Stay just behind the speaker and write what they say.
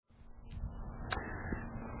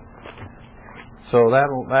So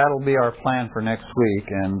that'll be our plan for next week,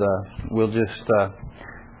 and we'll just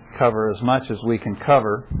cover as much as we can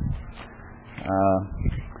cover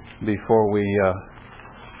before we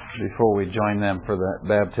join them for the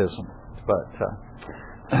baptism.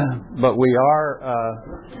 But we are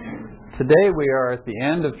today we are at the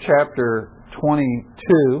end of chapter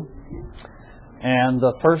 22 and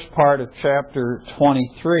the first part of chapter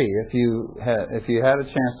 23. If you had a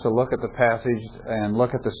chance to look at the passage and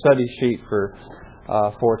look at the study sheet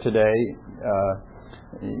for today,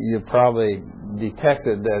 you probably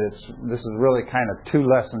detected that this is really kind of two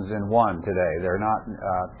lessons in one today. They're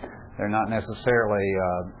not necessarily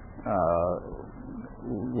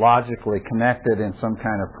logically connected in some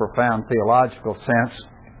kind of profound theological sense,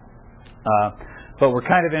 but we're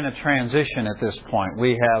kind of in a transition at this point.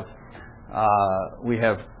 We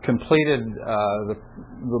have completed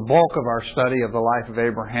the bulk of our study of the life of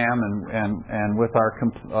Abraham, and with our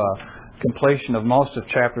completion of most of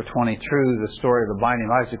chapter 22, the story of the binding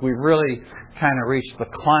of Isaac, we've really kind of reached the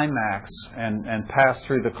climax and passed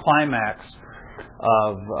through the climax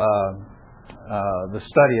of the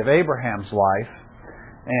study of Abraham's life.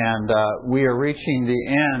 And we are reaching the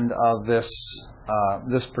end of this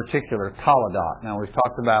particular Toledot. Now, we've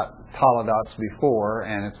talked about Toledots before,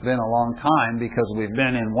 and it's been a long time because we've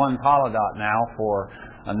been in one Toledot now for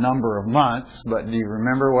a number of months. But do you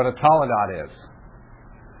remember what a Toledot is?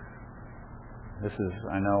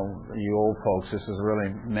 I know you old folks, this is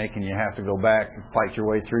really making you have to go back and fight your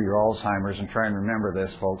way through your Alzheimer's and try and remember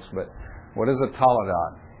this, folks. But what is a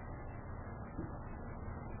Toledot?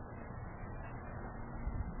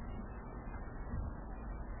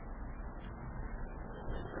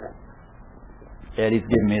 Eddie's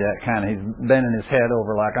giving me that kind of, he's bending his head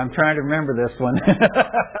over like, I'm trying to remember this one.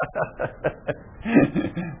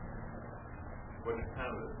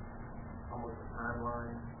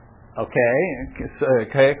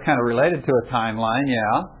 Okay, kind of related to a timeline,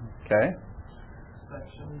 yeah. Okay.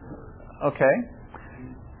 Okay.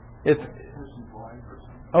 It's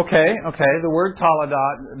okay. The word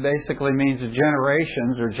Toledot basically means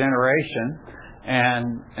generations or generation,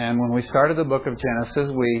 and when we started the book of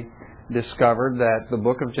Genesis, we discovered that the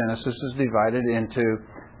book of Genesis is divided into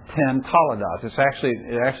 10 Toledots. It's actually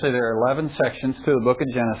there are 11 sections to the book of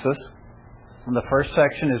Genesis. And the first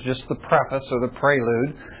section is just the preface or the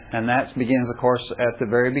prelude, and that begins, of course, at the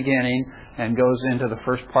very beginning and goes into the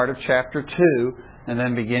first part of chapter 2. And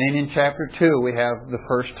then beginning in chapter 2, we have the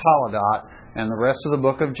first Toledot, and the rest of the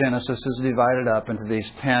book of Genesis is divided up into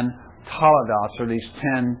these 10 Toledots, or these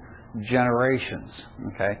 10 generations.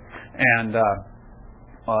 Okay, and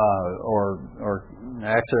or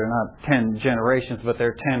actually they're not 10 generations, but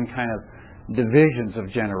they're 10 kind of divisions of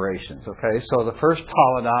generations. Okay, so the first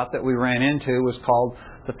Toledot that we ran into was called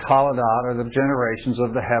the Toledot, or the generations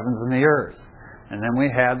of the heavens and the earth. And then we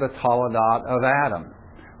had the Toledot of Adam,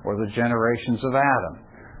 or the generations of Adam.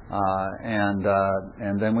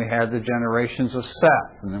 And then we had the generations of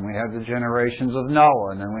Seth, and then we had the generations of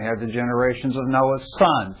Noah, and then we had the generations of Noah's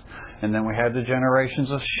sons, and then we had the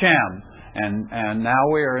generations of Shem. And now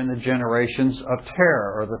we are in the generations of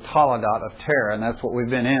Terah, or the Toledot of Terah, and that's what we've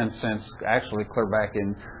been in since actually clear back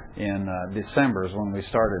in December is when we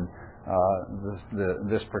started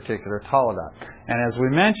this particular Toledot. And as we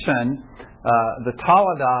mentioned, the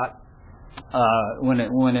Toledot, when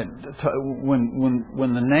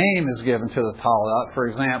the name is given to the Toledot, for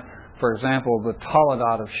example, the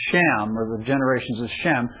Toledot of Shem, or the generations of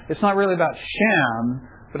Shem, it's not really about Shem,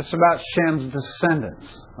 but it's about Shem's descendants,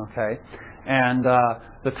 okay? And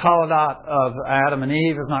the Toledot of Adam and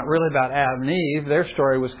Eve is not really about Adam and Eve. Their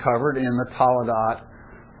story was covered in the Toledot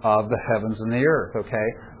of the heavens and the earth,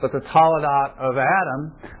 okay? But the Toledot of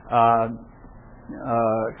Adam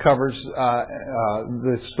covers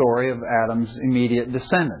the story of Adam's immediate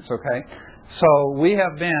descendants, okay? So we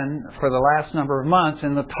have been, for the last number of months,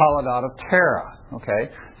 in the Toledot of Terah, okay?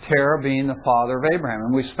 Terah being the father of Abraham.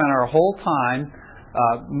 And we spent our whole time,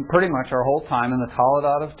 pretty much our whole time, in the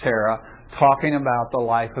Toledot of Terah, talking about the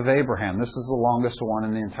life of Abraham. This is the longest one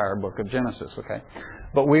in the entire book of Genesis, okay?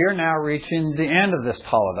 But we are now reaching the end of this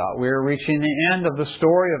Toledot. We are reaching the end of the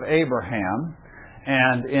story of Abraham.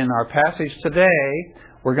 And in our passage today,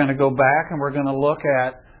 we're going to go back and we're going to look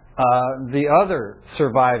at the other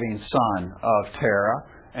surviving son of Terah,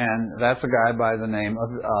 and that's a guy by the name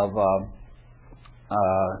of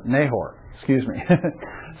Nahor. Excuse me.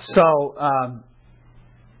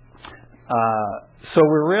 So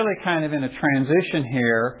we're really kind of in a transition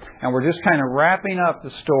here, and we're just kind of wrapping up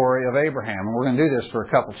the story of Abraham. And we're going to do this for a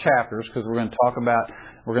couple chapters because we're going to talk about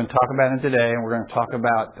We're going to talk about him today, and we're going to talk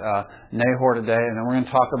about Nahor today, and then we're going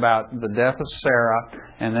to talk about the death of Sarah,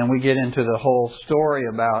 and then we get into the whole story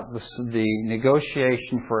about the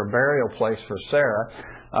negotiation for a burial place for Sarah,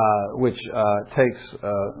 which takes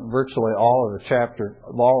virtually all of chapter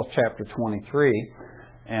 23,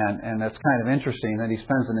 and that's kind of interesting that he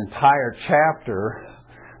spends an entire chapter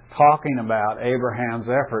talking about Abraham's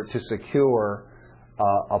effort to secure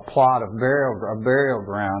a plot of burial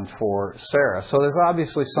ground for Sarah. So there's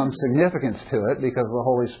obviously some significance to it because the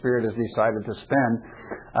Holy Spirit has decided to spend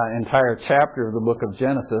an entire chapter of the book of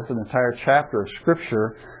Genesis, an entire chapter of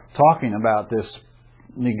Scripture, talking about this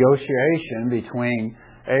negotiation between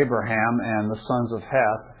Abraham and the sons of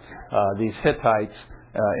Heth, these Hittites,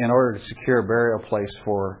 in order to secure a burial place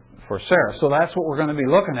for Sarah. So that's what we're going to be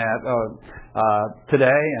looking at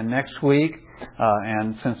today and next week.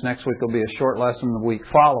 And since next week will be a short lesson the week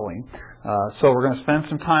following. So we're going to spend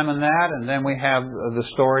some time on that. And then we have the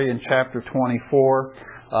story in chapter 24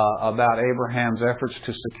 about Abraham's efforts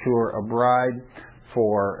to secure a bride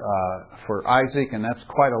for Isaac. And that's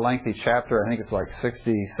quite a lengthy chapter. I think it's like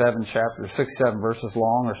 67 verses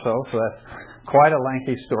long or so. So that's quite a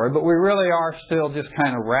lengthy story. But we really are still just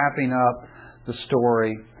kind of wrapping up the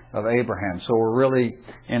story of Abraham. So we're really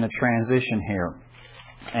in a transition here.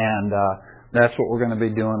 And that's what we're going to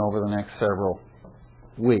be doing over the next several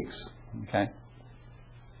weeks. Okay.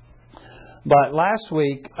 But last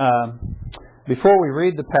week, before we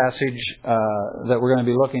read the passage that we're going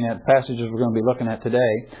to be looking at, passages we're going to be looking at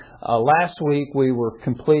today, last week we were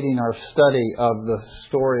completing our study of the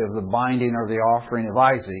story of the binding or the offering of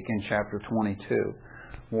Isaac in chapter 22.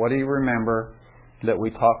 What do you remember that we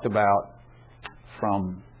talked about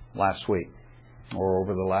from last week? Or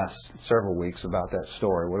over the last several weeks about that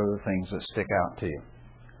story? What are the things that stick out to you?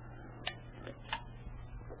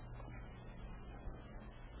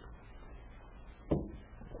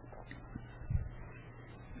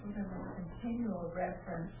 There was a continual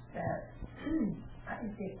reference that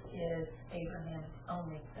Isaac is Abraham's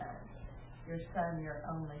only son. Your son, your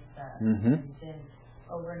only son. Mm-hmm. And then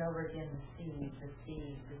over and over again, the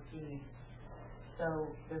seed. So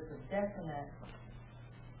there's a definite...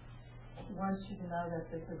 He wants you to know that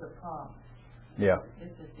this is a promise. Yeah.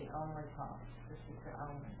 This is the only promise. This is the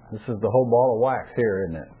only promise. This is the whole ball of wax here,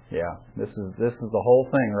 isn't it? Yeah. This is the whole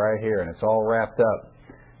thing right here, and it's all wrapped up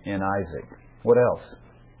in Isaac. What else?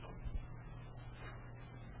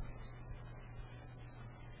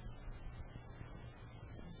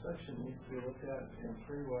 This section needs to be looked at in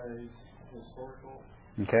three ways: historical,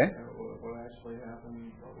 Okay. What actually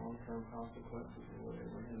happened, the long-term consequences of what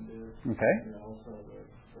Abraham did, Okay. and also the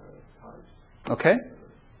types. Okay.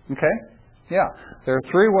 Okay. Yeah. There are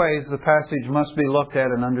three ways the passage must be looked at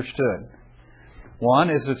and understood. One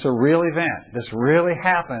is it's a real event. This really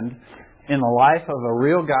happened in the life of a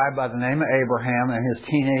real guy by the name of Abraham and his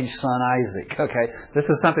teenage son Isaac. Okay. This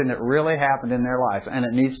is something that really happened in their lives, and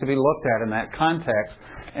it needs to be looked at in that context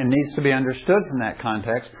and needs to be understood from that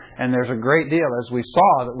context. And there's a great deal, as we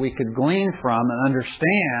saw, that we could glean from and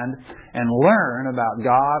understand and learn about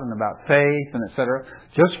God and about faith and etc.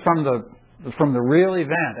 just from the real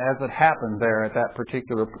event as it happened there at that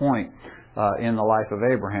particular point in the life of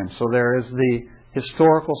Abraham. So there is the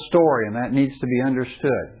historical story, and that needs to be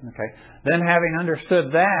understood. Okay. Then, having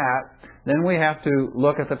understood that, then we have to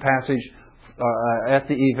look at the passage at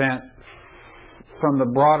the event from the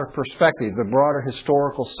broader perspective, the broader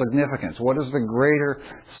historical significance. What is the greater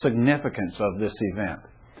significance of this event?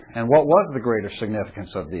 And what was the greater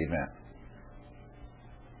significance of the event?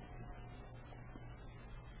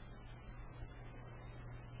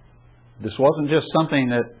 This wasn't just something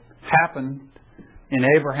that happened in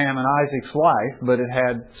Abraham and Isaac's life, but it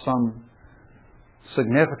had some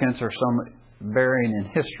significance or some bearing in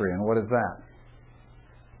history. And what is that?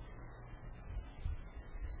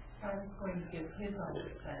 God is going to give His only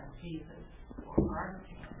son, Jesus, for our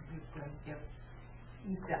sin. He's going to give...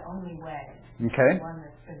 He's the only way. Okay. The one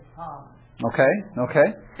that's been promised.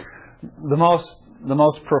 Okay. The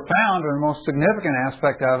most profound or most significant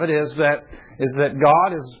aspect of it is that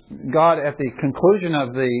God at the conclusion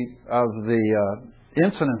of the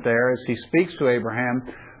incident there, as He speaks to Abraham,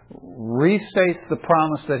 restates the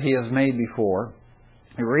promise that He has made before.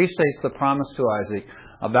 He restates the promise to Isaac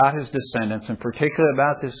about his descendants, and particularly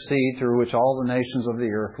about this seed through which all the nations of the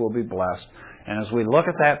earth will be blessed. And as we look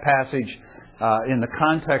at that passage in the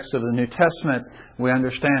context of the New Testament, we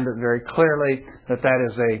understand it very clearly that that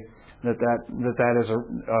is that is,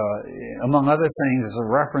 among other things, is a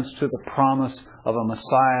reference to the promise of a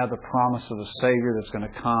Messiah, the promise of a Savior that's going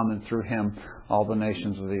to come, and through Him all the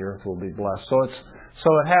nations of the earth will be blessed. So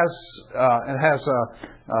it has a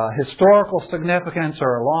historical significance,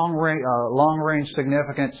 or a long range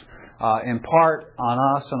significance, in part on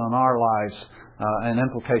us and on our lives, and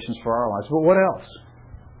implications for our lives. But what else?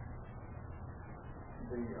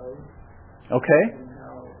 The oath. Okay. And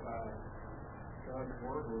how God's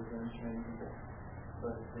word was unchangeable,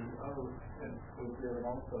 but the oath was given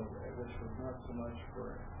also, which was not so much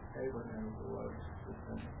for Abraham as it was for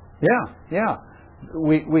him. Yeah.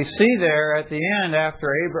 We see there at the end, after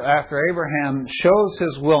Abraham shows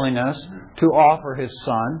his willingness to offer his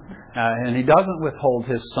son, and he doesn't withhold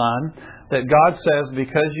his son, that God says,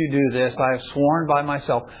 because you do this, I have sworn by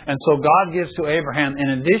myself. And so God gives to Abraham, in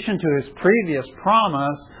addition to his previous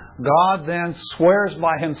promise, God then swears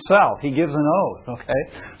by Himself. He gives an oath. Okay,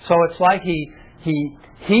 so it's like He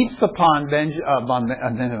heaps upon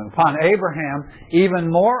Abraham even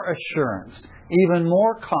more assurance, even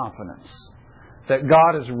more confidence that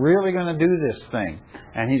God is really going to do this thing,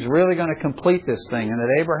 and He's really going to complete this thing, and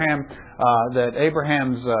that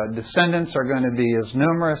Abraham's descendants are going to be as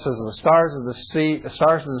numerous as the stars of the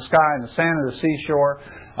sky and the sand of the seashore,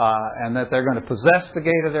 and that they're going to possess the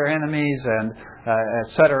gate of their enemies, and et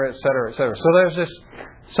cetera, et cetera, et cetera. So there's this.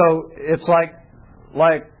 So it's like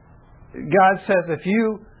God says, if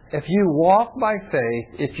you walk by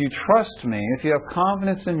faith, if you trust Me, if you have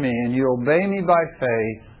confidence in Me, and you obey Me by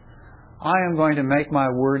faith, I am going to make My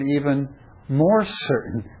word even more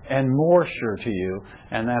certain and more sure to you.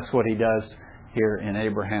 And that's what He does here in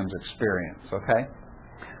Abraham's experience. Okay?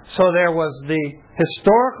 So there was the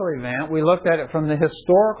historical event. We looked at it from the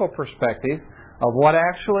historical perspective of what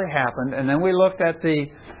actually happened, and then we looked at the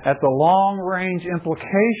long-range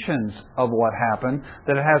implications of what happened,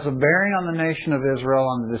 that it has a bearing on the nation of Israel,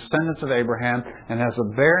 on the descendants of Abraham, and has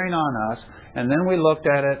a bearing on us. And then we looked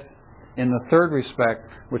at it in the third respect,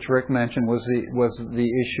 which Rick mentioned, was the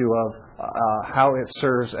issue of how it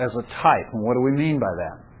serves as a type. And what do we mean by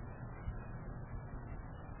that?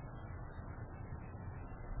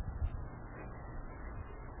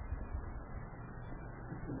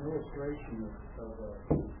 Illustration of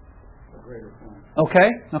a greater point. Okay.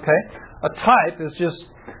 A type is just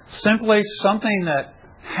simply something that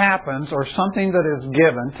happens, or something that is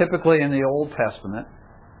given, typically in the Old Testament,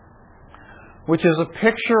 which is a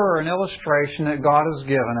picture or an illustration that God has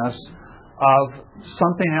given us of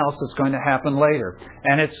something else that's going to happen later.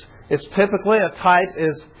 And it's typically, a type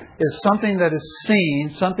is something that is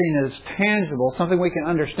seen, something that is tangible, something we can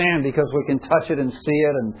understand because we can touch it and see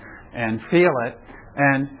it and feel it.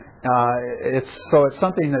 And it's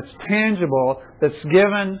something that's tangible, that's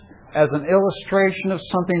given as an illustration of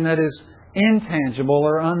something that is intangible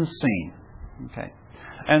or unseen. Okay,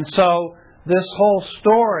 and so this whole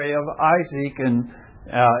story of Isaac and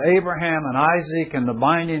Abraham and Isaac, and the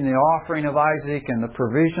binding, the offering of Isaac, and the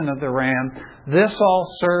provision of the ram, this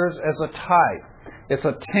all serves as a type. It's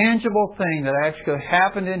a tangible thing that actually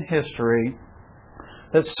happened in history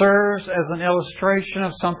that serves as an illustration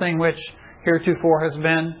of something which heretofore has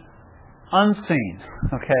been unseen,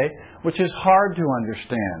 okay, which is hard to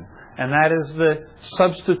understand, and that is the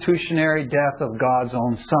substitutionary death of God's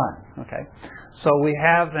own Son, okay. So we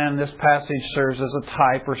have then, this passage serves as a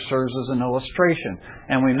type, or serves as an illustration.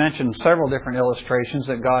 And we mentioned several different illustrations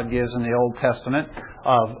that God gives in the Old Testament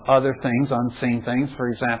of other things, unseen things. For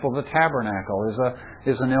example, the tabernacle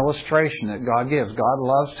is an illustration that God gives. God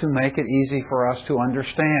loves to make it easy for us to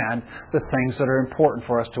understand the things that are important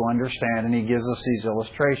for us to understand, and He gives us these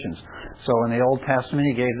illustrations. So in the Old Testament,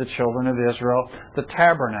 He gave the children of Israel the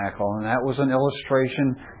tabernacle, and that was an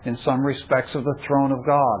illustration in some respects of the throne of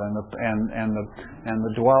God and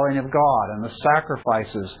the dwelling of God, and the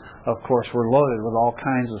sacrifices, of course, were loaded with all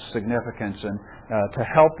kinds of significance, and to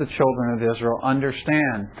help the children of Israel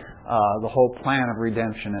understand the whole plan of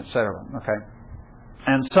redemption, etc. Okay,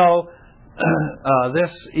 and so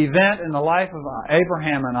this event in the life of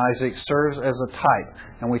Abraham and Isaac serves as a type,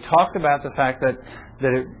 and we talked about the fact that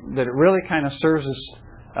it really kind of serves as,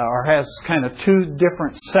 or has kind of two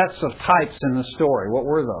different sets of types in the story. What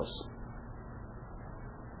were those?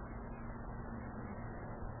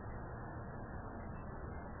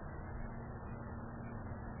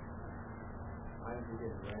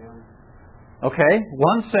 Okay,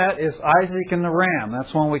 one set is Isaac and the ram.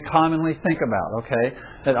 That's one we commonly think about. Okay,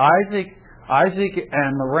 that Isaac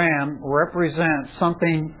and the ram represent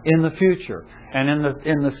something in the future, and in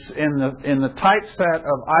the type set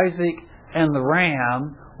of Isaac and the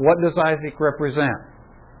ram, what does Isaac represent?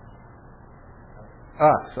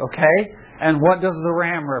 Us. Okay, And what does the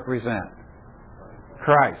ram represent?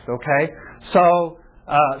 Christ, okay? So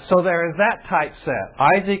there is that type set.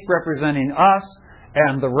 Isaac representing us,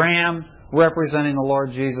 and the ram representing the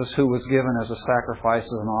Lord Jesus, who was given as a sacrifice,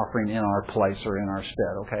 as an offering in our place or in our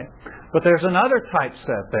stead, okay? But there's another type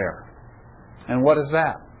set there. And what is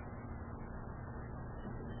that?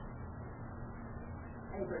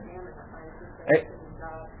 Abraham and Isaac.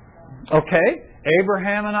 Okay,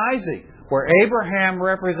 Abraham and Isaac, where Abraham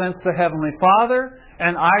represents the Heavenly Father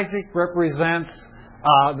and Isaac represents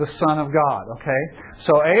the Son of God. Okay,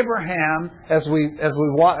 so Abraham, as we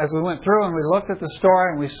went through and we looked at the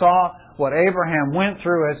story and we saw what Abraham went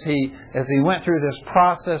through as he went through this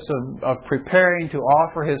process of preparing to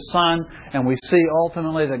offer his son, and we see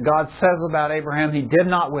ultimately that God says about Abraham, he did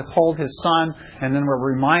not withhold his son, and then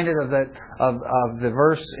we're reminded of the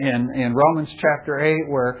verse in Romans chapter 8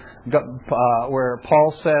 where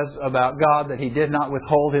Paul says about God that he did not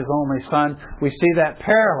withhold his only son. We see that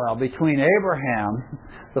parallel between Abraham,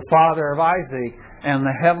 the father of Isaac, and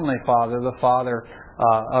the Heavenly Father, the Father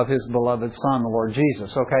of His beloved Son, the Lord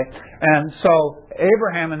Jesus. Okay, and so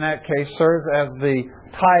Abraham in that case serves as the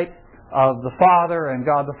type of the Father, and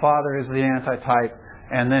God the Father is the antitype,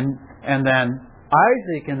 and then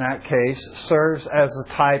Isaac in that case serves as the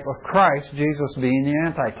type of Christ, Jesus being the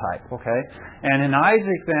antitype. Okay, and in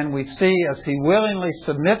Isaac then we see as he willingly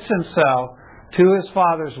submits himself to his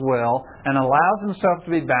Father's will and allows himself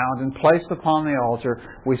to be bound and placed upon the altar,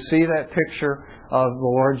 we see that picture of the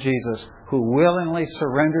Lord Jesus, who willingly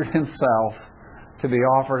surrendered himself to be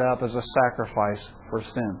offered up as a sacrifice for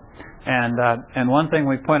sin. And one thing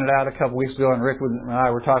we pointed out a couple weeks ago, and Rick and I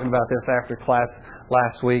were talking about this after class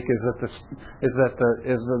last week,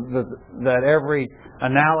 that every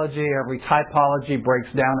analogy, every typology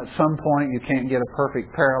breaks down at some point. You can't get a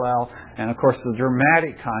perfect parallel, and of course the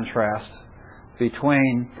dramatic contrast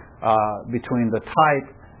between the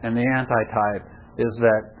type and the antitype is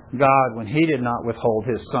that God, when He did not withhold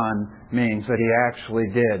His Son, means that He actually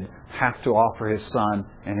did have to offer His Son,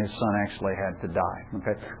 and His Son actually had to die.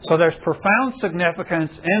 Okay, so there's profound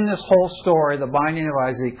significance in this whole story, the binding of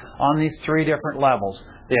Isaac, on these three different levels.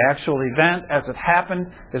 The actual event as it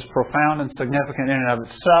happened is profound and significant in and of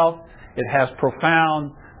itself. It has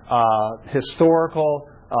profound historical,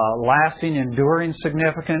 lasting, enduring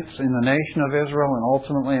significance in the nation of Israel and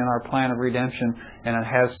ultimately in our plan of redemption, and it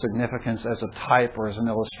has significance as a type or as an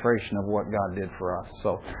illustration of what God did for us.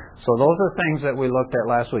 So those are things that we looked at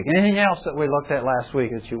last week. Anything else that we looked at last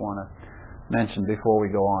week that you want to mention before we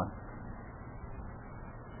go on?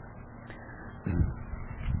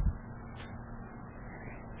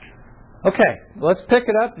 Okay, let's pick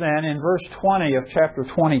it up then in verse 20 of chapter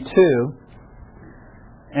 22.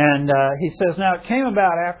 And he says, "Now it came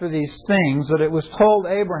about after these things that it was told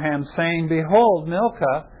Abraham, saying, Behold,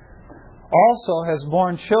 Milcah also has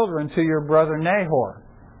borne children to your brother Nahor.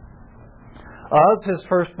 Uz his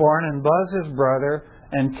firstborn, and Buz his brother,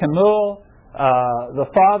 and Kemuel the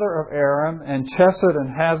father of Aram, and Chesed,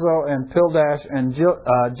 and Hazo, and Pildash, and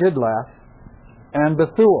Jidlaph, and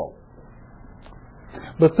Bethuel.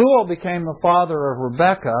 Bethuel became the father of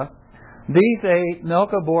Rebekah. These 8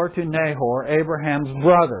 Milcah bore to Nahor, Abraham's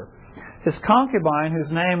brother. His concubine,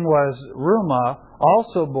 whose name was Reumah,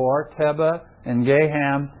 also bore Tebah, and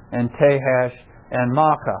Gaham, and Tahash, and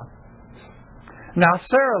Maachah. Now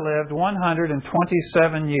Sarah lived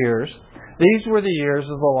 127 years. These were the years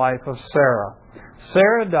of the life of Sarah.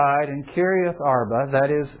 Sarah died in Kiriath Arba,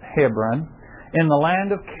 that is Hebron, in the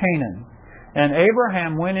land of Canaan. And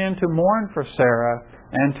Abraham went in to mourn for Sarah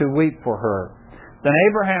and to weep for her. Then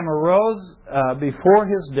Abraham arose before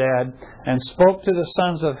his dead and spoke to the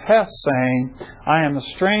sons of Heth, saying, I am a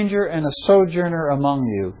stranger and a sojourner among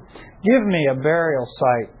you. Give me a burial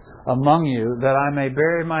site among you, that I may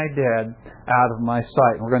bury my dead out of my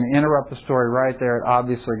sight. And we're going to interrupt the story right there. It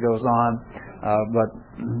obviously goes on, but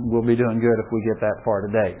we'll be doing good if we get that far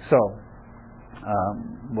today. So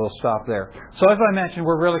we'll stop there. So as I mentioned,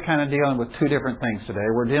 we're really kind of dealing with two different things today.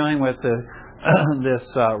 We're dealing with this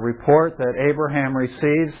report that Abraham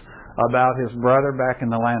receives about his brother back in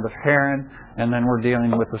the land of Haran, and then we're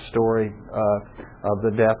dealing with the story of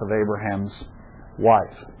the death of Abraham's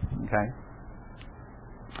wife. Okay.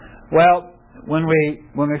 Well, when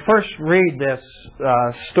we first read this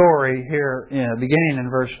story here, beginning in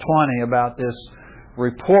verse 20, about this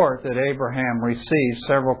report that Abraham receives,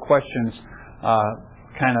 several questions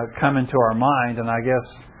kind of come into our mind, and I guess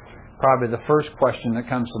probably the first question that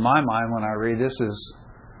comes to my mind when I read this is,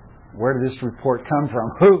 where did this report come from?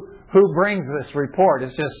 Who brings this report?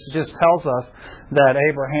 It just tells us that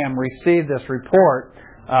Abraham received this report,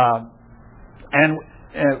 and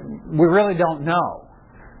we really don't know.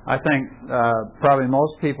 I think probably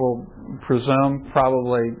most people presume,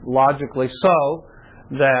 probably logically so,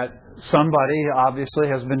 that somebody obviously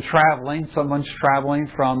has been traveling. Someone's traveling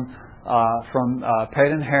from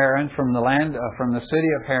Padan Haran, from the land, from the city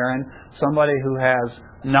of Haran. Somebody who has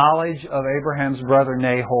knowledge of Abraham's brother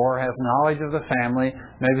Nahor, has knowledge of the family,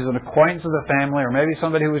 maybe is an acquaintance of the family, or maybe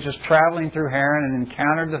somebody who was just traveling through Haran and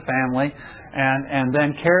encountered the family, and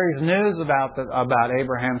then carries news about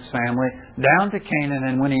Abraham's family down to Canaan.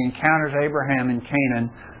 And when he encounters Abraham in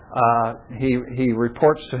Canaan, he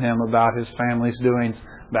reports to him about his family's doings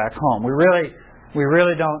back home. We really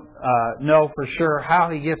don't know for sure how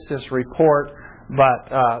he gets this report, but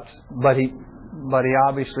he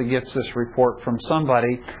obviously gets this report from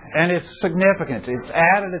somebody, and it's significant. It's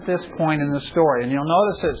added at this point in the story, and you'll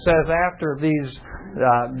notice it says after these.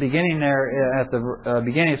 Beginning there at the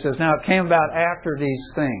beginning, it says, "Now it came about after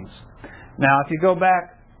these things." Now, if you go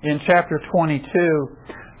back in chapter 22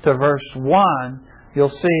 to verse 1, you'll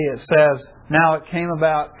see it says, "Now it came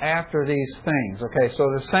about after these things." Okay, so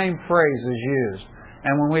the same phrase is used.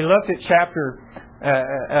 And when we looked at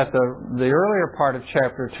the earlier part of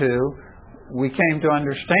chapter 2, we came to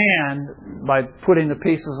understand by putting the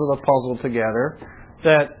pieces of the puzzle together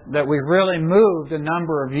that we've really moved a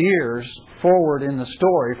number of years forward in the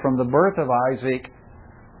story from the birth of Isaac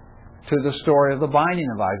to the story of the binding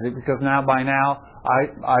of Isaac, because by now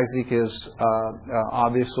Isaac is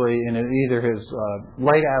obviously in either his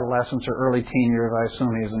late adolescence or early teen years. I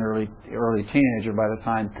assume he's an early teenager by the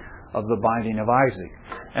time of the binding of Isaac.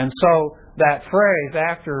 And so that phrase,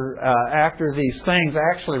 after these things,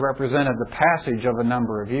 actually represented the passage of a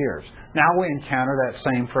number of years. Now we encounter that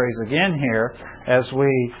same phrase again here as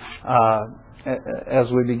we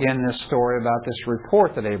begin this story about this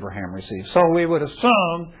report that Abraham received. So we would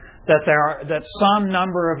assume that some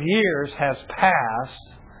number of years has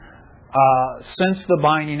passed since the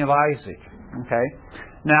binding of Isaac. Okay.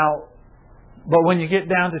 Now, but when you get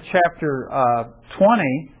down to chapter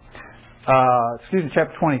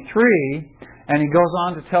 23, and he goes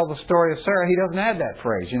on to tell the story of Sarah, he doesn't add that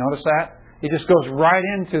phrase. You notice that? He just goes right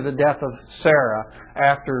into the death of Sarah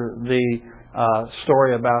after the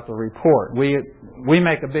story about the report. We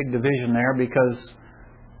make a big division there because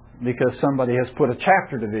somebody has put a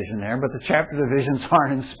chapter division there, but the chapter divisions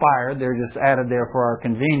aren't inspired. They're just added there for our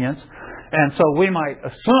convenience. And so we might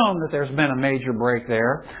assume that there's been a major break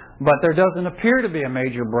there, but there doesn't appear to be a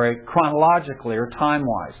major break chronologically or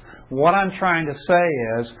time-wise. What I'm trying to say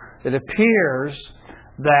is it appears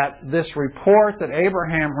that this report that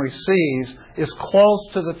Abraham receives is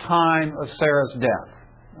close to the time of Sarah's death.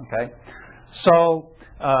 Okay? So,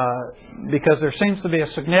 because there seems to be a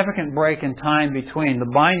significant break in time between the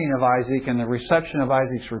binding of Isaac and the reception of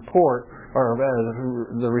Isaac's report, or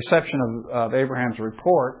the reception of Abraham's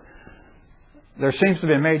report, there seems to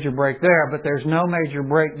be a major break there, but there's no major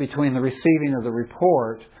break between the receiving of the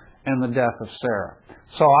report and the death of Sarah.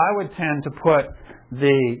 So I would tend to put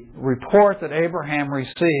the report that Abraham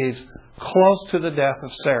receives close to the death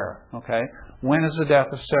of Sarah. Okay? When is the death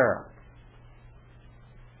of Sarah?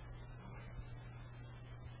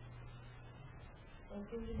 Well,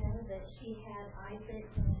 do you know that she had Isaac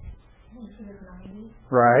when she was 90?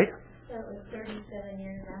 Right. So it was 37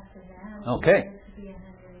 years after that. Okay. To be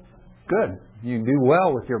 120. Good. You do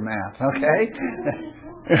well with your math. Okay?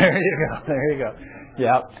 There you go.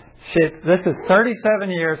 Yeah. This is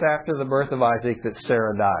 37 years after the birth of Isaac that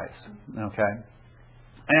Sarah dies. Okay?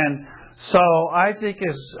 And so Isaac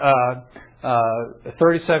is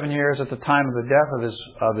 37 years at the time of the death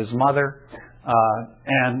of his mother.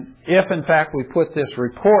 And if in fact we put this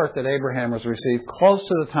report that Abraham has received close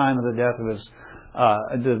to the time of the death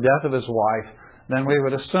of his wife, then we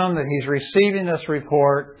would assume that he's receiving this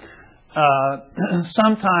report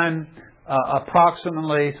sometime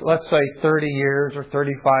approximately, let's say 30 years or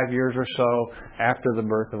 35 years or so after the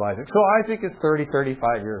birth of Isaac. So Isaac is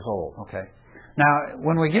 35 years old. Okay. Now,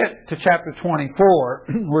 when we get to chapter 24,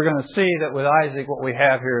 we're going to see that with Isaac, what we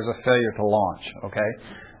have here is a failure to launch. Okay.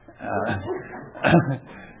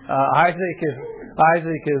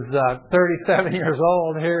 Isaac is 37 years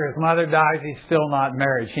old here. His mother dies. He's still not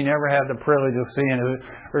married. She never had the privilege of seeing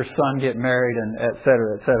her son get married, and et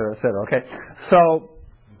cetera, et cetera, et cetera. Okay. So,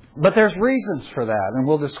 but there's reasons for that, and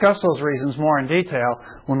we'll discuss those reasons more in detail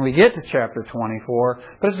when we get to chapter 24.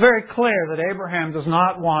 But it's very clear that Abraham does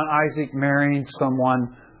not want Isaac marrying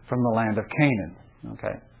someone from the land of Canaan.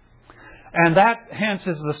 Okay. And that, hence,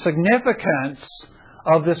 is the significance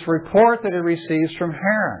of this report that he receives from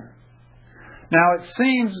Haran. Now, it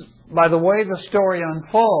seems, by the way the story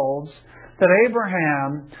unfolds, that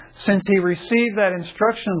Abraham, since he received that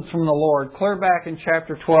instruction from the Lord, clear back in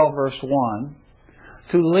chapter 12, verse 1,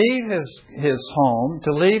 to leave his home,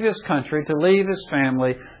 to leave his country, to leave his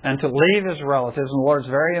family, and to leave his relatives. And the Lord's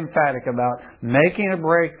very emphatic about making a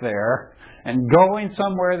break there and going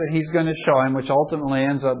somewhere that He's going to show him, which ultimately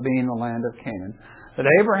ends up being the land of Canaan. That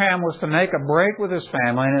Abraham was to make a break with his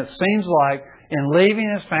family, and it seems like in leaving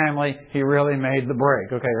his family, he really made the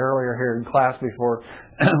break. Okay, earlier here in class before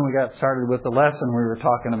we got started with the lesson, we were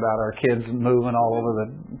talking about our kids moving all over the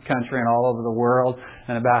country and all over the world,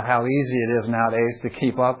 and about how easy it is nowadays to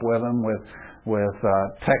keep up with them with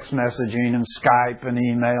text messaging and Skype and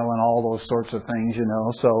email and all those sorts of things, you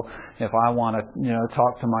know. So if I want to,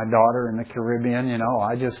 talk to my daughter in the Caribbean,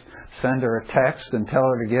 I just send her a text and tell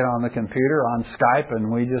her to get on the computer on Skype,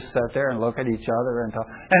 and we just sit there and look at each other and talk.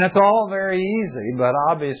 And it's all very easy, but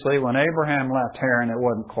obviously when Abraham left Haran, it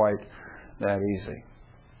wasn't quite that easy.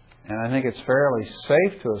 And I think it's fairly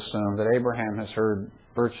safe to assume that Abraham has heard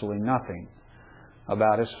virtually nothing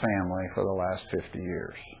about his family for the last 50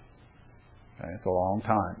 years. It's a long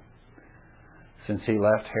time since he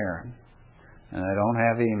left Haran. And they don't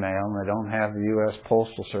have email, and they don't have the U.S.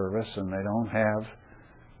 Postal Service, and they don't have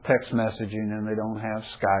text messaging, and they don't have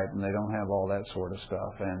Skype, and they don't have all that sort of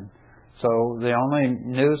stuff. And so the only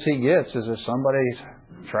news he gets is if somebody's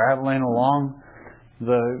traveling along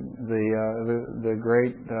the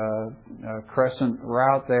great crescent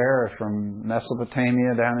route there from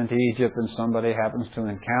Mesopotamia down into Egypt, and somebody happens to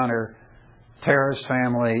encounter Terah's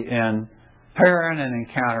family in Haran and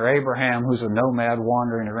encounter Abraham, who's a nomad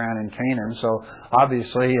wandering around in Canaan. So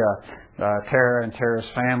obviously Terah and Terah's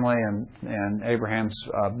family and Abraham's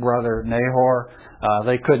brother Nahor,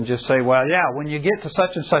 they couldn't just say, well, yeah, when you get to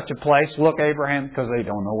such and such a place, look, Abraham, because they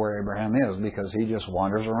don't know where Abraham is, because he just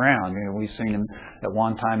wanders around. We've seen him at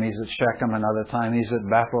one time he's at Shechem, another time he's at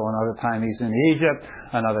Bethel, another time he's in Egypt,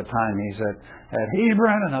 another time he's at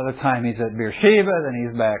Hebron, another time he's at Beersheba, then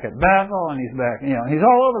he's back at Bethel, and he's back, he's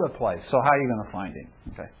all over the place. So how are you going to find him?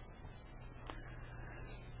 Okay.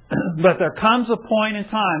 But there comes a point in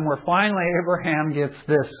time where finally Abraham gets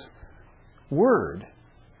this word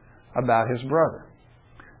about his brother.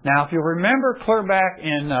 Now, if you remember clear back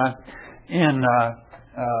in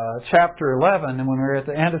chapter 11, and when we were at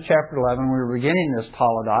the end of chapter 11, we were beginning this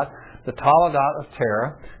Toledot. The Toledot of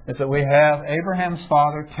Terah is that we have Abraham's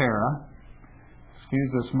father Terah.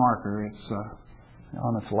 Excuse this marker; it's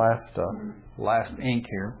on its last ink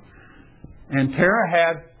here. And Terah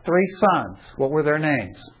had 3 sons. What were their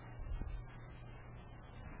names?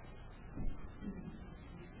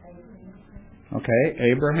 Okay,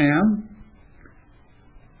 Abraham,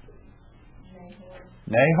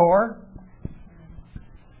 Nahor,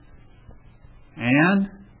 and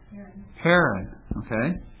Haran.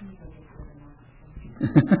 Okay.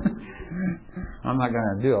 I'm not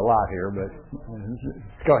going to do a lot here, but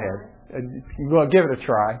go ahead. Well, give it a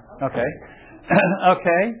try. Okay.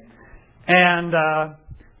 Okay. And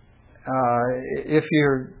if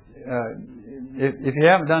you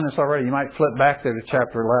haven't done this already, you might flip back there to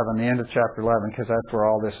chapter 11, the end of chapter 11, because that's where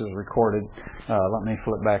all this is recorded. Let me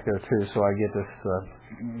flip back there too, so I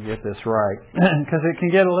get this right, because it can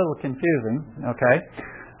get a little confusing. Okay.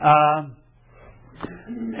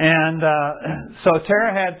 So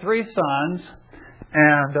Terah had 3 sons,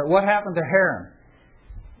 and what happened to Haran?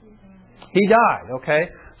 He died. Okay.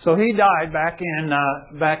 So he died back in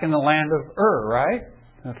the land of Ur, right?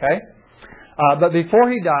 Okay. But before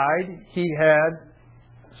he died, he had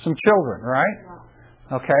some children, right?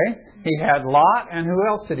 Okay. He had Lot, and who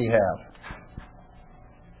else did he have?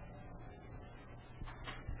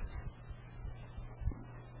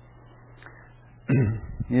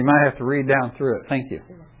 You might have to read down through it. Thank you.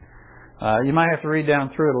 You might have to read down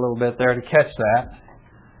through it a little bit there to catch that.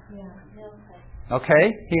 Yeah, Milcah.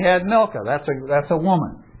 Okay. He had Milcah. That's a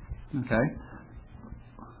woman. Okay.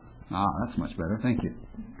 That's much better. Thank you.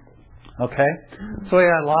 Okay. So he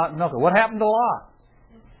had Lot and Milcah. What happened to Lot?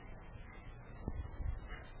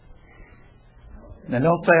 Now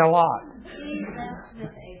don't say a lot. He left with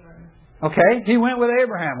Abram. Okay, he went with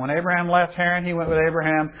Abraham. When Abraham left Haran, he went with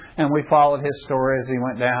Abraham, and we followed his story as he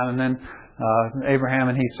went down. And then Abraham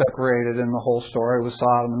and he separated, and the whole story was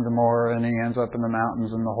Sodom and Gomorrah, and he ends up in the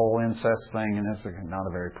mountains and the whole incest thing, and it's not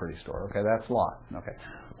a very pretty story. Okay, that's Lot. Okay,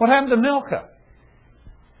 what happened to Milcah?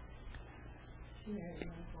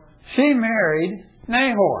 She married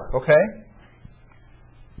Nahor. Okay,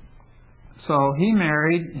 so he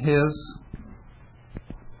married his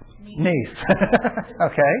niece.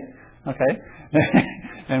 Okay.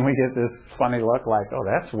 And we get this funny look like, oh,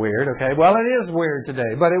 that's weird. Okay, well, it is weird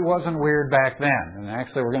today, but it wasn't weird back then. And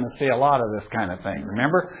actually, we're going to see a lot of this kind of thing.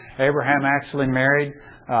 Remember, Abraham actually married,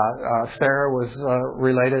 Sarah was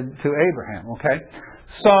related to Abraham. Okay,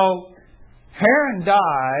 so Haran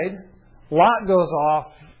died. Lot goes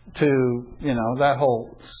off to, that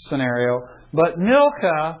whole scenario. But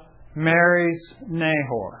Milcah marries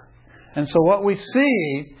Nahor. And so what we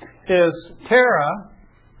see is Terah,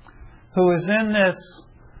 who is in this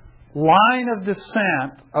line of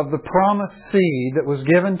descent of the promised seed that was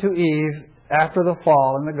given to Eve after the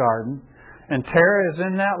fall in the garden. And Terah is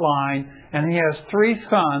in that line, and he has 3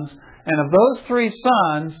 sons. And of those 3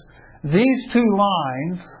 sons, these 2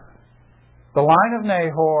 lines, the line of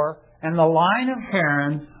Nahor and the line of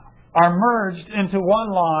Haran, are merged into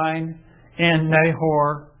one line in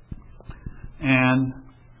Nahor and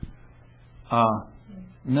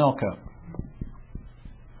Milcah.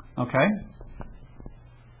 Okay?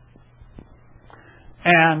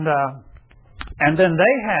 And then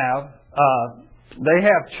they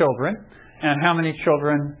have children. And how many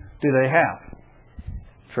children do they have?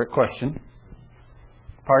 Trick question.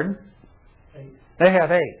 Pardon? 8. They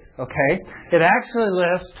have 8. Okay? It actually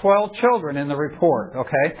lists 12 children in the report.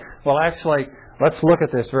 Okay? Well, actually, let's look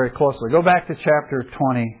at this very closely. Go back to chapter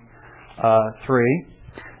 23.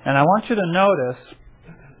 And I want you to notice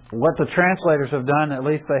what the translators have done. At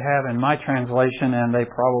least they have in my translation, and they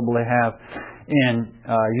probably have in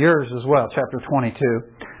yours as well. Chapter 22.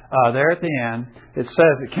 There at the end, it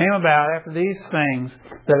says, "It came about after these things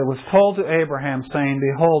that it was told to Abraham, saying,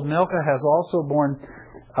 Behold, Milcah has also borne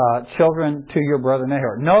children to your brother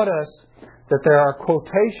Nahor." Notice that there are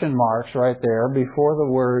quotation marks right there before the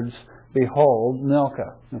words, "Behold,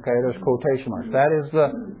 Milcah." Okay, there's quotation marks. That is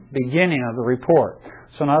the beginning of the report.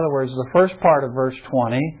 So in other words, the first part of verse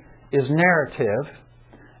 20 is narrative,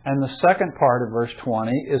 and the second part of verse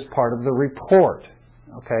 20 is part of the report.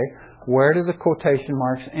 Okay, where do the quotation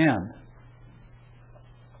marks end?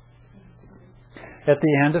 At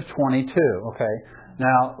the end of 22. Okay.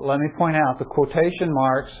 Now, let me point out, the quotation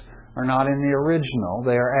marks are not in the original.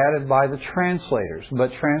 They are added by the translators.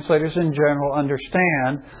 But translators in general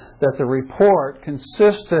understand that the report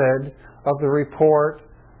consisted of the report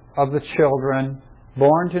of the children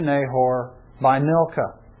born to Nahor by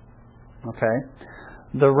Milcah. Okay?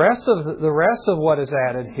 The rest of what is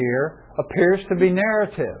added here appears to be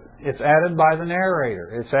narrative. It's added by the narrator.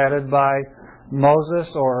 It's added by Moses,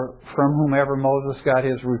 or from whomever Moses got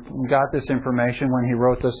this information when he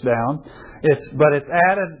wrote this down. But it's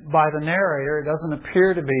added by the narrator. It doesn't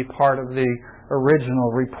appear to be part of the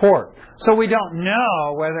original report. So we don't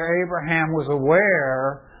know whether Abraham was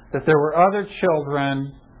aware that there were other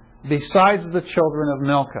children besides the children of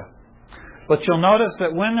Milcah. But you'll notice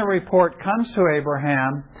that when the report comes to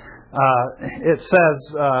Abraham, it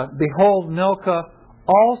says, "Behold, Milcah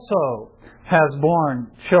also has borne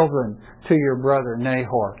children to your brother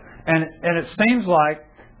Nahor." And it seems like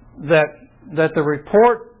that the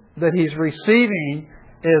report that he's receiving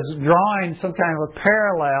is drawing some kind of a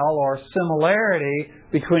parallel or similarity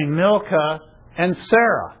between Milcah and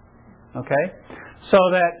Sarah. Okay? So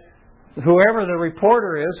that whoever the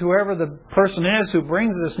reporter is, whoever the person is who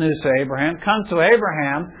brings this news to Abraham, comes to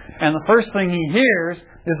Abraham, and the first thing he hears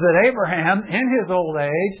is that Abraham, in his old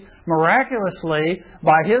age, miraculously,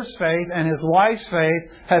 by his faith and his wife's faith,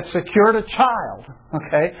 has secured a child.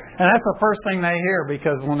 Okay? And that's the first thing they hear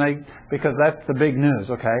because that's the big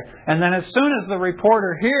news. Okay? And then as soon as the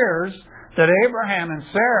reporter hears that Abraham and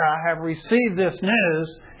Sarah have received this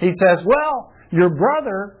news, he says, "Well, your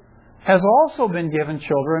brother has also been given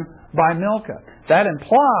children by Milcah." That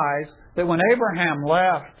implies that when Abraham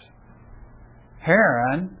left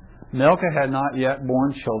Haran, Milcah had not yet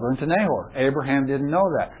borne children to Nahor. Abraham didn't know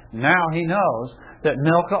that. Now he knows that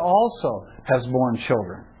Milcah also has borne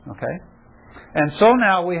children. Okay? And so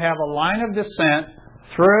now we have a line of descent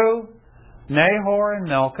through Nahor and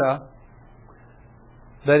Milcah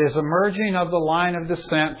that is emerging of the line of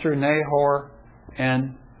descent through Nahor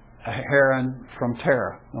and Haran from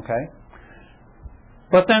Terah. Okay?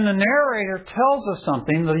 But then the narrator tells us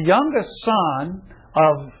something. The youngest son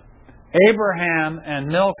of Abraham and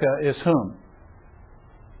Milcah is whom?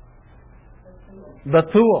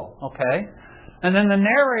 Bethuel. Okay? And then the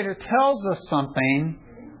narrator tells us something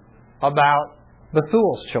about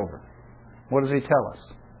Bethuel's children. What does he tell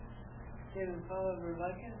us? He was father of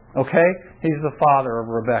Rebecca. Okay? He's the father of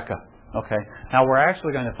Rebecca. Okay? Now we're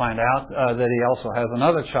actually going to find out that he also has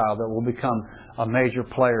another child that will become a major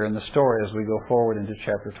player in the story as we go forward into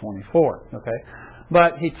chapter 24. Okay?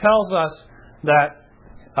 But he tells us that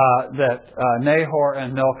Nahor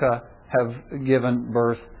and Milcah have given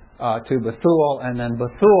birth to Bethuel, and then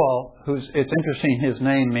Bethuel, it's interesting, his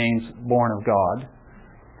name means born of God.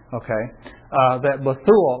 Okay? That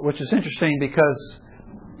Bethuel, which is interesting because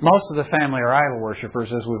most of the family are idol worshippers,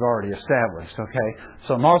 as we've already established, okay?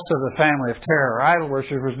 So most of the family of Terah are idol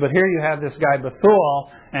worshippers, but here you have this guy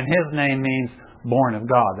Bethuel, and his name means born of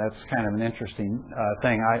God. That's kind of an interesting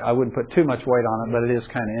thing. I wouldn't put too much weight on it, but it is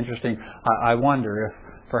kind of interesting. I wonder if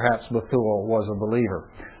perhaps Bethuel was a believer.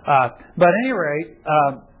 But at any rate,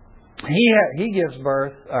 he gives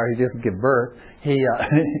birth, or he doesn't give birth, he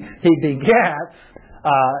begets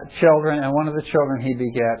children, and one of the children he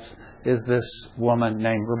begets is this woman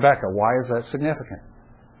named Rebecca. Why is that significant?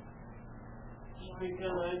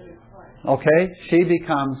 Okay, she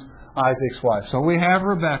becomes Isaac's wife. So we have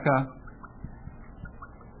Rebecca,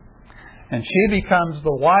 and she becomes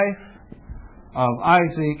the wife of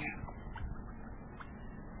Isaac.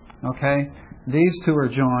 Okay, these two are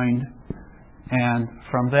joined, and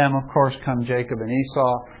from them, of course, come Jacob and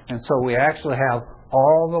Esau. And so we actually have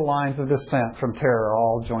all the lines of descent from Terah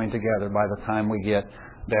all joined together by the time we get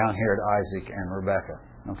down here to Isaac and Rebecca.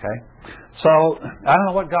 Okay? So, I don't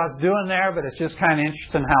know what God's doing there, but it's just kind of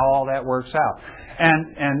interesting how all that works out.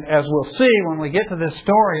 And as we'll see when we get to this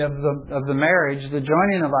story of the marriage, the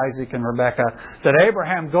joining of Isaac and Rebecca, that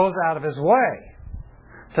Abraham goes out of his way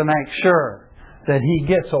to make sure that he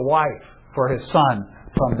gets a wife for his son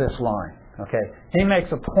from this line. Okay? He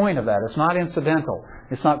makes a point of that. It's not incidental.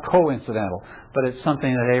 It's not coincidental. But it's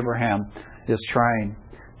something that Abraham is trying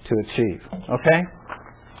to achieve. Okay?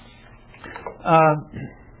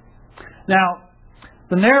 Now,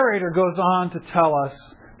 the narrator goes on to tell us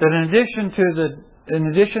that in addition to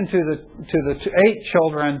the 8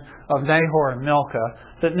 children of Nahor and Milcah,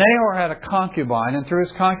 that Nahor had a concubine, and through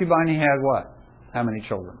his concubine he had what? How many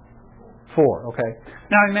children? 4. Okay.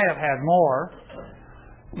 Now he may have had more,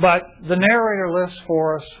 but the narrator lists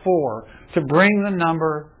for us 4 to bring the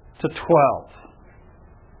number to 12.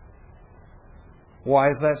 Why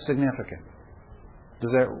is that significant?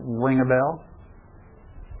 Does that ring a bell?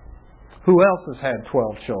 Who else has had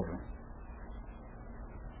 12 children?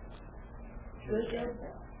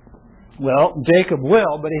 Well, Jacob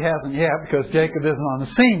will, but he hasn't yet because Jacob isn't on the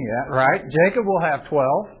scene yet, right? Jacob will have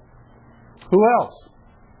 12. Who else?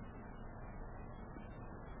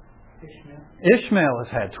 Ishmael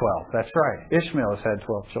has had 12. That's right. Ishmael has had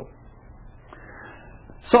 12 children.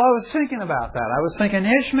 So I was thinking about that. I was thinking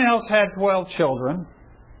Ishmael's had 12 children.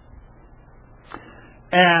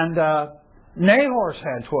 And Nahor's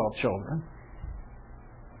had 12 children.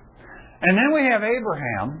 And then we have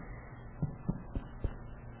Abraham.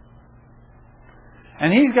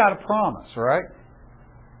 And he's got a promise, right?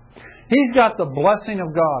 He's got the blessing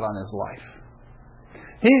of God on his life.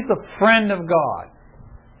 He's the friend of God.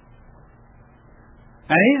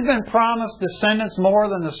 And he's been promised descendants more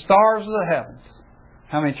than the stars of the heavens.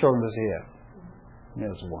 How many children does he have? He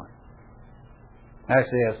has 1.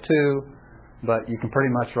 Actually, he has 2. But you can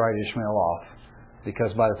pretty much write Ishmael off,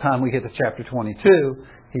 because by the time we get to chapter 22,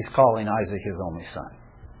 he's calling Isaac his only son.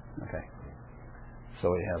 Okay.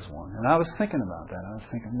 So he has 1. And I was thinking about that. I was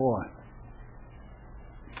thinking, boy.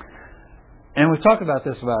 And we've talked about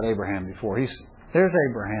this about Abraham before. There's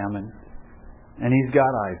Abraham, and he's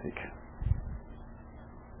got Isaac.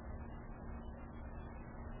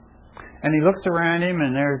 And he looks around him,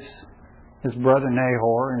 and there's his brother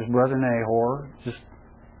Nahor, and his brother Nahor,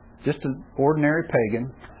 just an ordinary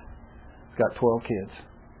pagan. He's got 12 kids.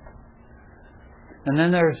 And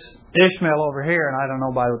then there's Ishmael over here, and I don't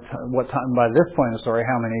know by this point in the story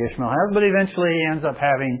how many Ishmael has, but eventually he ends up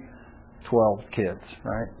having 12 kids,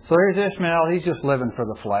 right? So here's Ishmael. He's just living for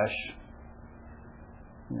the flesh.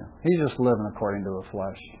 He's just living according to the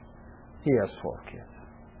flesh. He has 12 kids.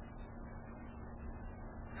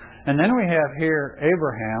 And then we have here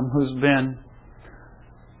Abraham, who's been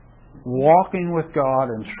walking with God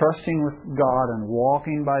and trusting with God and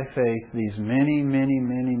walking by faith these many, many,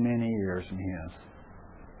 many, many years, and he has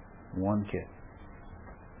 1 kid.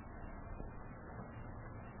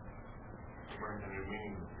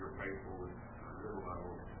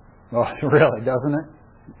 Oh, it really, doesn't it?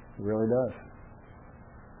 It really does.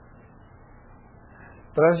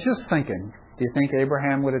 But I was just thinking, do you think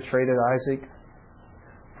Abraham would have traded Isaac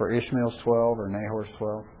for Ishmael's 12 or Nahor's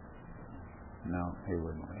 12? No, he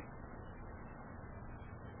wouldn't have.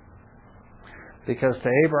 Because to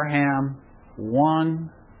Abraham, 1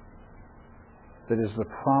 that is the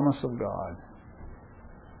promise of God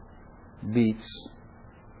beats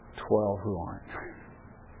 12 who aren't.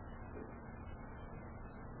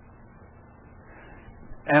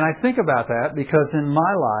 And I think about that because in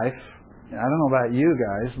my life, I don't know about you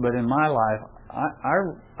guys, but in my life,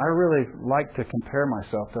 I really like to compare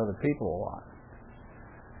myself to other people a lot.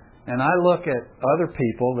 And I look at other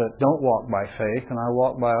people that don't walk by faith, and I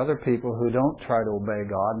walk by other people who don't try to obey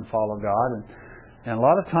God and follow God. And a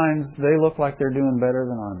lot of times they look like they're doing better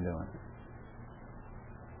than I'm doing.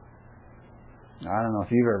 I don't know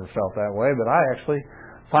if you've ever felt that way, but I actually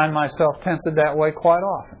find myself tempted that way quite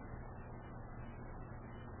often.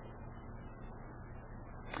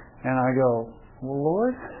 And I go, well,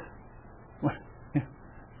 Lord,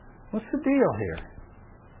 what's the deal here?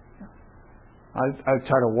 I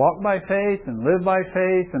try to walk by faith and live by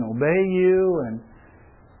faith and obey you,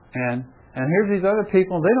 and here's these other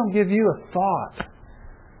people. They don't give you a thought,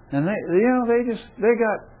 and they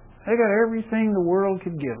got everything the world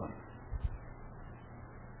could give them.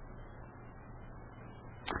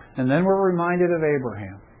 And then we're reminded of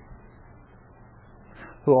Abraham,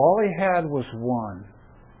 who all he had was one,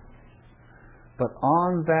 but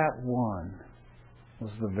on that one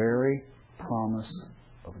was the very promise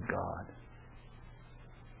of God.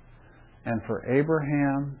 And for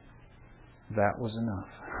Abraham, that was enough.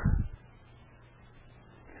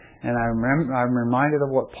 And I'm reminded of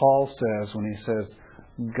what Paul says when he says,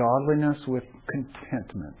 godliness with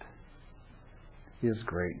contentment is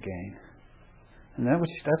great gain. And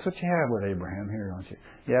that's what you have with Abraham here, don't you?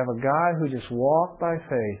 You have a guy who just walked by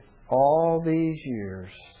faith all these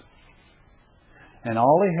years, and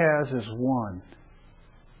all he has is one.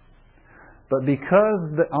 But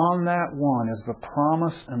because on that one is the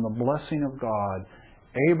promise and the blessing of God,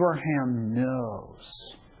 Abraham knows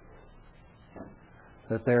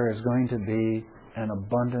that there is going to be an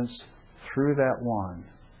abundance through that one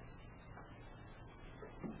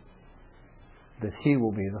that he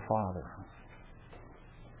will be the father of.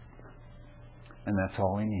 And that's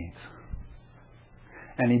all he needs.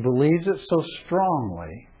 And he believes it so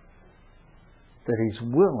strongly that he's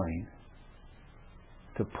willing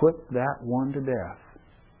to put that one to death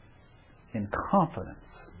in confidence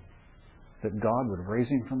that God would raise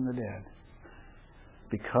him from the dead,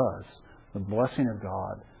 because the blessing of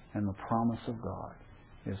God and the promise of God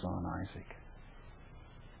is on Isaac.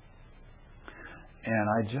 And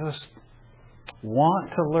I just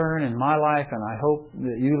want to learn in my life, and I hope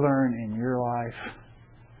that you learn in your life,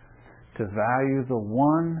 to value the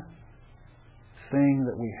one thing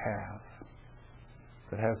that we have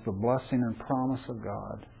that has the blessing and promise of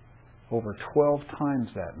God over 12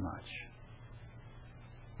 times that much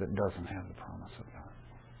that doesn't have the promise of God.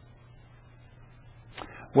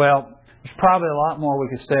 Well, there's probably a lot more we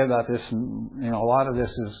could say about this, and a lot of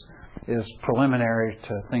this is preliminary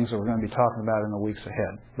to things that we're going to be talking about in the weeks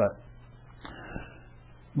ahead.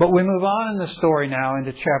 But we move on in the story now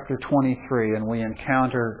into chapter 23, and we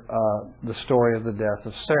encounter the story of the death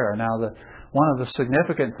of Sarah. Now, one of the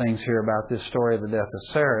significant things here about this story of the death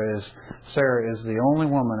of Sarah is the only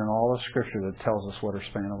woman in all of Scripture that tells us what her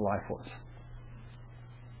span of life was.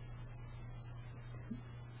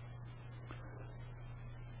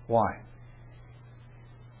 Why?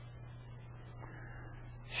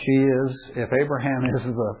 She is, if Abraham is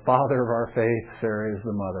the father of our faith, Sarah is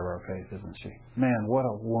the mother of our faith, isn't she? Man, what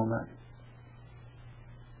a woman.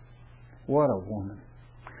 What a woman.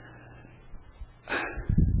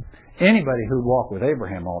 Anybody who'd walked with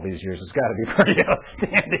Abraham all these years has got to be pretty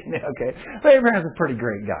outstanding. Okay, but Abraham's a pretty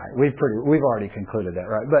great guy. We've already concluded that,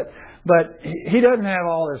 right? But he doesn't have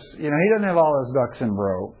all this. He doesn't have all his ducks in a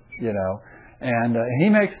row. And he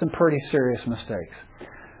makes some pretty serious mistakes.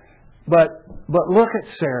 But look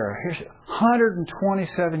at Sarah. Here's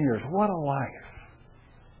 127 years. What a life.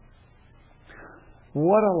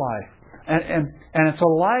 What a life. And it's a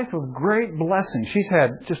life of great blessing. She's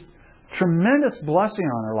had just tremendous blessing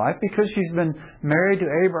on her life because she's been married to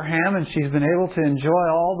Abraham, and she's been able to enjoy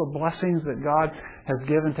all the blessings that God has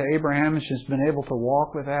given to Abraham, and she's been able to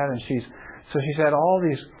walk with that, and she's had all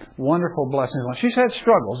these wonderful blessings. She's had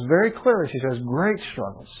struggles, very clearly. She has great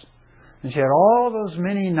struggles. And she had all those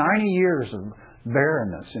many 90 years of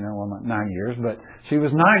barrenness. Well, not 90 years, but she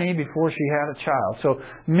was 90 before she had a child. So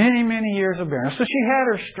many, many years of barrenness. So she had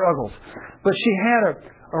her struggles. But she had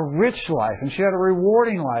a rich life, and she had a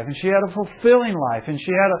rewarding life, and she had a fulfilling life, and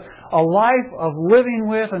she had a life of living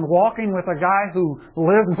with and walking with a guy who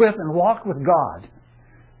lived with and walked with God.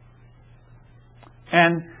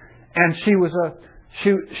 And she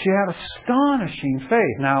had astonishing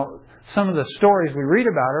faith. Now, some of the stories we read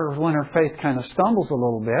about her is when her faith kind of stumbles a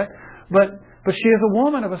little bit. But she is a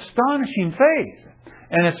woman of astonishing faith.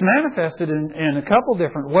 And it's manifested in a couple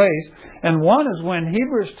different ways. And one is when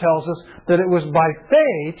Hebrews tells us that it was by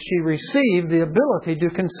faith she received the ability to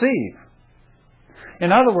conceive.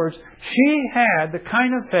 In other words, she had the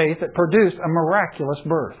kind of faith that produced a miraculous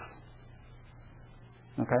birth.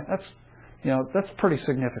 Okay, that's pretty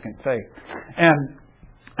significant faith. And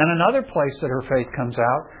another place that her faith comes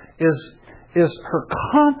out is her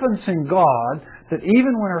confidence in God that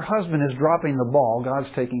even when her husband is dropping the ball, God's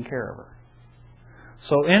taking care of her.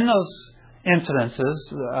 So in those incidences,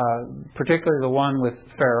 particularly the one with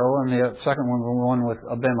Pharaoh and the second one, the one with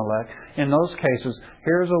Abimelech, in those cases,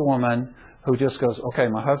 here's a woman who just goes, okay,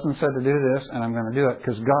 my husband said to do this, and I'm going to do it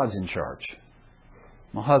because God's in charge.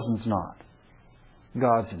 My husband's not.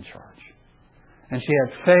 God's in charge. And she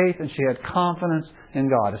had faith and she had confidence in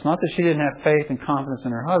God. It's not that she didn't have faith and confidence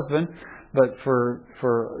in her husband, but for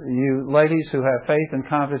you ladies who have faith and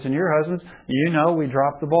confidence in your husbands, you know we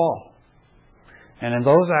dropped the ball. And in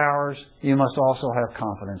those hours, you must also have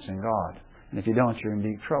confidence in God. And if you don't, you're in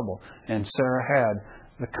deep trouble. And Sarah had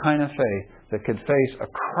the kind of faith that could face a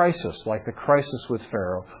crisis like the crisis with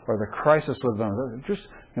Pharaoh or the crisis with them. Just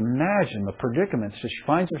imagine the predicaments that she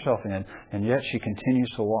finds herself in, and yet she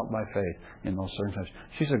continues to walk by faith in those certain times.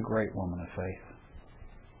 She's a great woman of faith.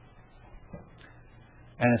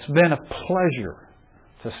 And it's been a pleasure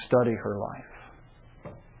to study her life.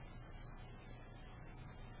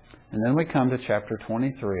 And then we come to chapter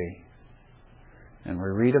 23, and we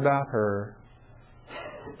read about her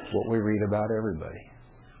what we read about everybody,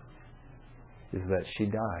 is that she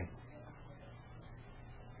died.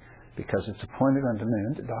 Because it's appointed unto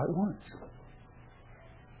men to die once.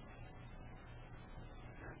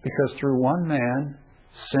 Because through one man,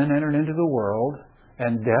 sin entered into the world,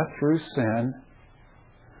 and death through sin,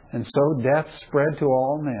 and so death spread to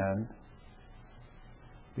all men,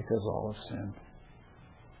 because all have sinned.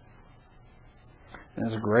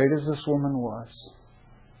 And as great as this woman was,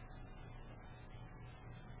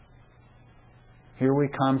 here we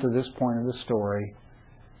come to this point of the story,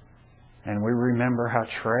 and we remember how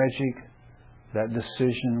tragic that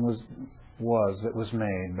decision that was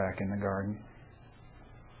made back in the garden.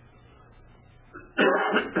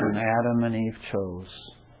 When Adam and Eve chose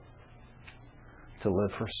to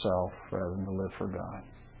live for self rather than to live for God.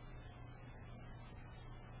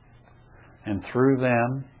 And through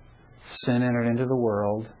them, sin entered into the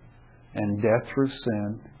world, and death through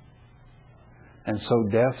sin. And so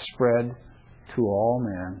death spread to all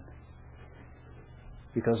men,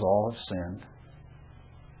 because all have sinned.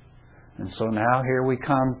 And so now here we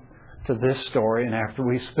come to this story, and after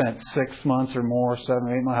we spent 6 months or more, 7,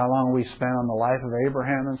 8 months, how long we spent on the life of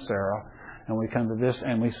Abraham and Sarah, and we come to this,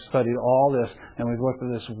 and we studied all this, and we've looked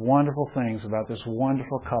at this wonderful things about this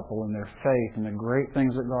wonderful couple and their faith, and the great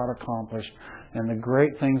things that God accomplished, and the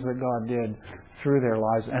great things that God did through their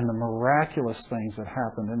lives, and the miraculous things that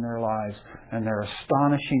happened in their lives, and their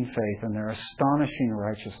astonishing faith, and their astonishing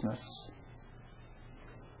righteousness.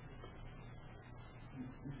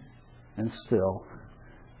 And still,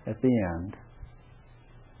 at the end,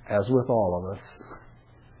 as with all of us,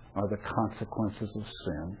 are the consequences of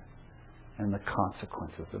sin and the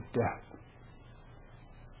consequences of death.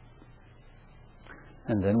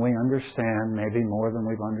 And then we understand, maybe more than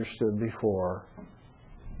we've understood before,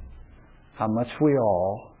 how much we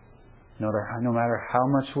all, no matter how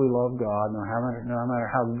much we love God, no matter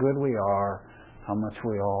how good we are, how much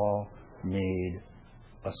we all need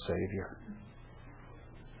a Savior.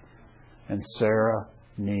 And Sarah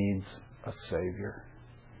needs a Savior.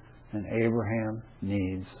 And Abraham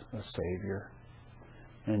needs a Savior.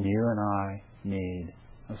 And you and I need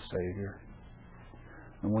a Savior.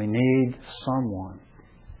 And we need someone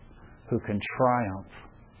who can triumph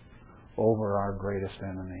over our greatest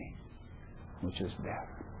enemy, which is death.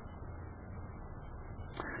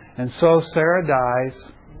 And so Sarah dies.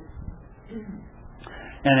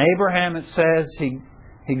 And Abraham, it says,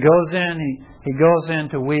 he goes in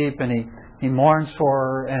to weep, and he mourns for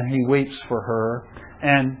her, and he weeps for her.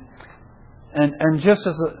 And just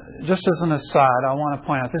as an aside, I want to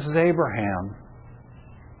point out, this is Abraham.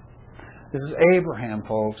 This is Abraham,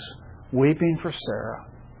 folks, weeping for Sarah.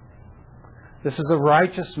 This is a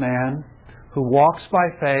righteous man who walks by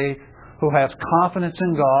faith, who has confidence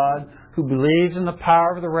in God, who believes in the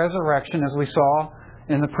power of the resurrection, as we saw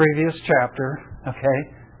in the previous chapter,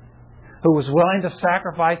 okay? Who was willing to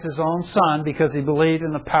sacrifice his own son because he believed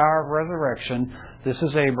in the power of resurrection. This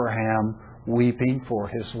is Abraham weeping for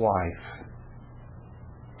his wife.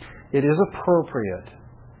 It is appropriate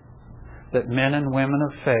that men and women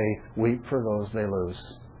of faith weep for those they lose.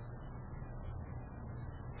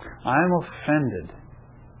 I am offended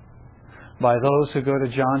by those who go to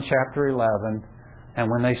John chapter 11 and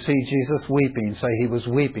when they see Jesus weeping, say he was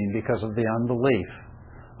weeping because of the unbelief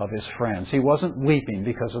of his friends. He wasn't weeping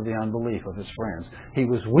because of the unbelief of his friends. He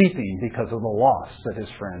was weeping because of the loss that his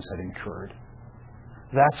friends had incurred.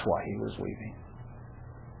 That's why he was weeping.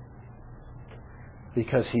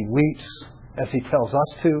 Because he weeps, as he tells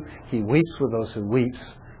us to, he weeps with those who weep,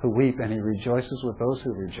 and he rejoices with those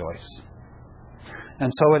who rejoice.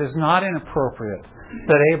 And so it is not inappropriate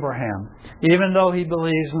that Abraham, even though he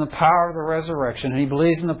believes in the power of the resurrection, and he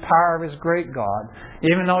believes in the power of his great God,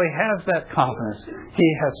 even though he has that confidence,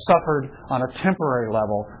 he has suffered on a temporary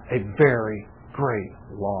level a very great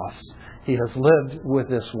loss. He has lived with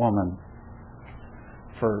this woman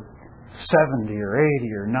for 70 or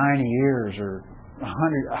 80 or 90 years or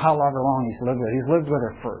 100, however long he's lived with her. He's lived with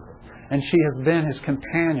her for, and she has been his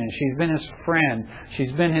companion. She's been his friend.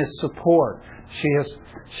 She's been his support. She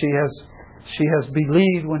has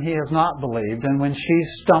believed when he has not believed, and when she's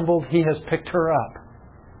stumbled, he has picked her up.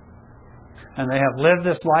 And they have lived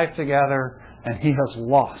this life together, and he has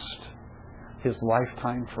lost his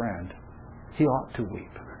lifetime friend. He ought to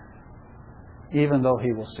weep, even though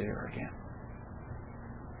he will see her again.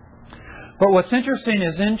 But what's interesting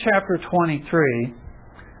is in chapter 23,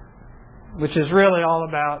 which is really all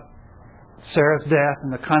about Sarah's death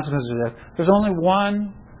and the consequences of death, there's only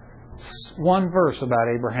one verse about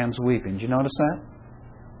Abraham's weeping. Did you notice that?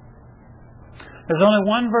 There's only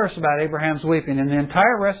one verse about Abraham's weeping, and the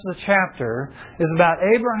entire rest of the chapter is about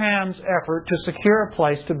Abraham's effort to secure a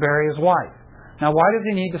place to bury his wife. Now, why does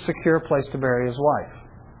he need to secure a place to bury his wife?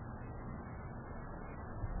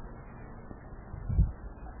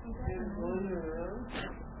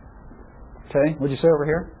 Okay, what'd you say over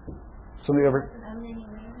here? Somebody over here?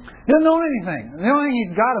 He doesn't know anything. The only thing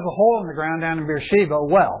he's got is a hole in the ground down in Beersheba, a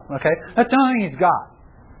well. Okay? That's the only thing he's got.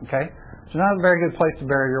 Okay? It's not a very good place to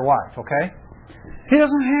bury your wife. Okay? He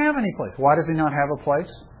doesn't have any place. Why does he not have a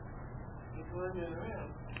place? He's wandering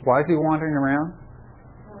around. Why is he wandering around?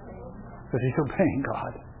 Because he's obeying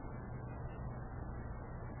God.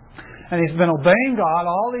 And he's been obeying God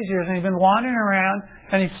all these years, and he's been wandering around,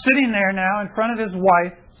 and he's sitting there now in front of his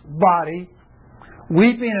wife's body,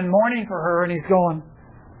 weeping and mourning for her, and he's going,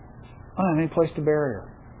 I don't have any place to bury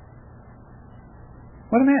her.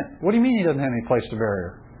 Wait a minute. What do you mean he doesn't have any place to bury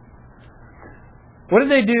her? What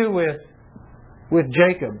did they do with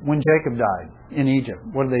Jacob when Jacob died in Egypt?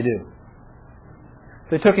 What did they do?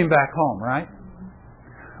 They took him back home, right?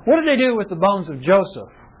 What did they do with the bones of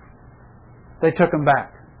Joseph? They took him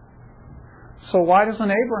back. So why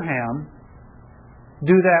doesn't Abraham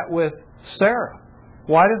do that with Sarah?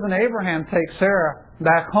 Why doesn't Abraham take Sarah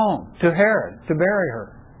back home to Haran to bury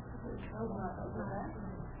her?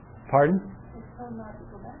 Pardon?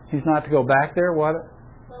 He's not to go back there? What?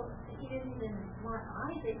 Well, he didn't even want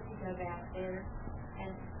Isaac to go back there,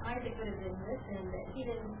 and Isaac would have been with him, but he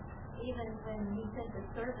didn't, even when he sent the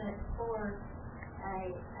servant for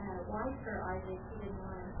a wife for Isaac, he didn't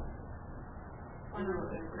want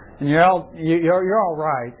And you're all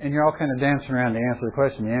right, and you're all kind of dancing around to answer the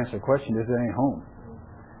question. The answer to the question is it ain't home.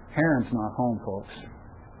 Haran's not home, folks.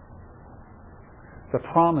 The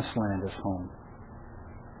promised land is home.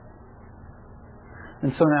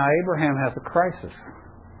 And so now Abraham has a crisis.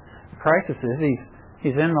 The crisis is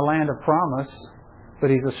he's in the land of promise, but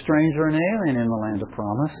he's a stranger and alien in the land of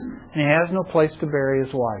promise, and he has no place to bury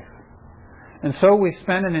his wife. And so we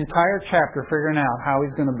spend an entire chapter figuring out how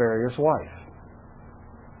he's going to bury his wife.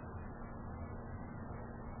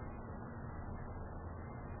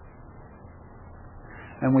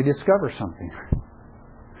 And we discover something.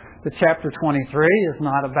 The chapter 23 is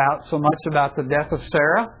not so much about the death of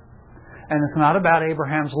Sarah, and it's not about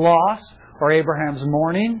Abraham's loss or Abraham's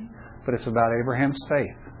mourning, but it's about Abraham's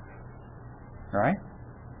faith. Right?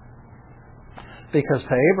 Because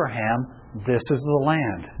to Abraham, this is the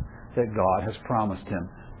land that God has promised him.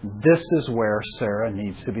 This is where Sarah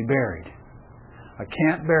needs to be buried. I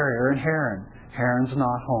can't bury her in Haran. Haran's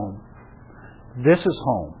not home. This is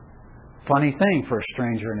home. Funny thing for a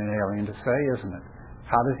stranger and an alien to say, isn't it?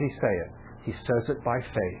 How does he say it? He says it by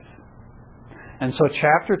faith. And so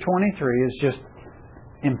chapter 23 is just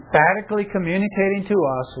emphatically communicating to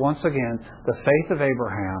us, once again, the faith of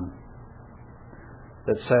Abraham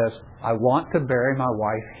that says, I want to bury my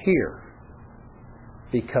wife here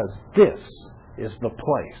because this is the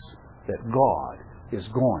place that God is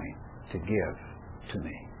going to give to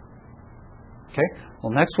me. Okay?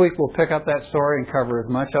 Well, next week we'll pick up that story and cover as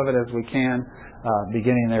much of it as we can,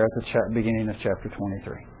 beginning there at the beginning of chapter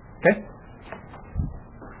 23. Okay?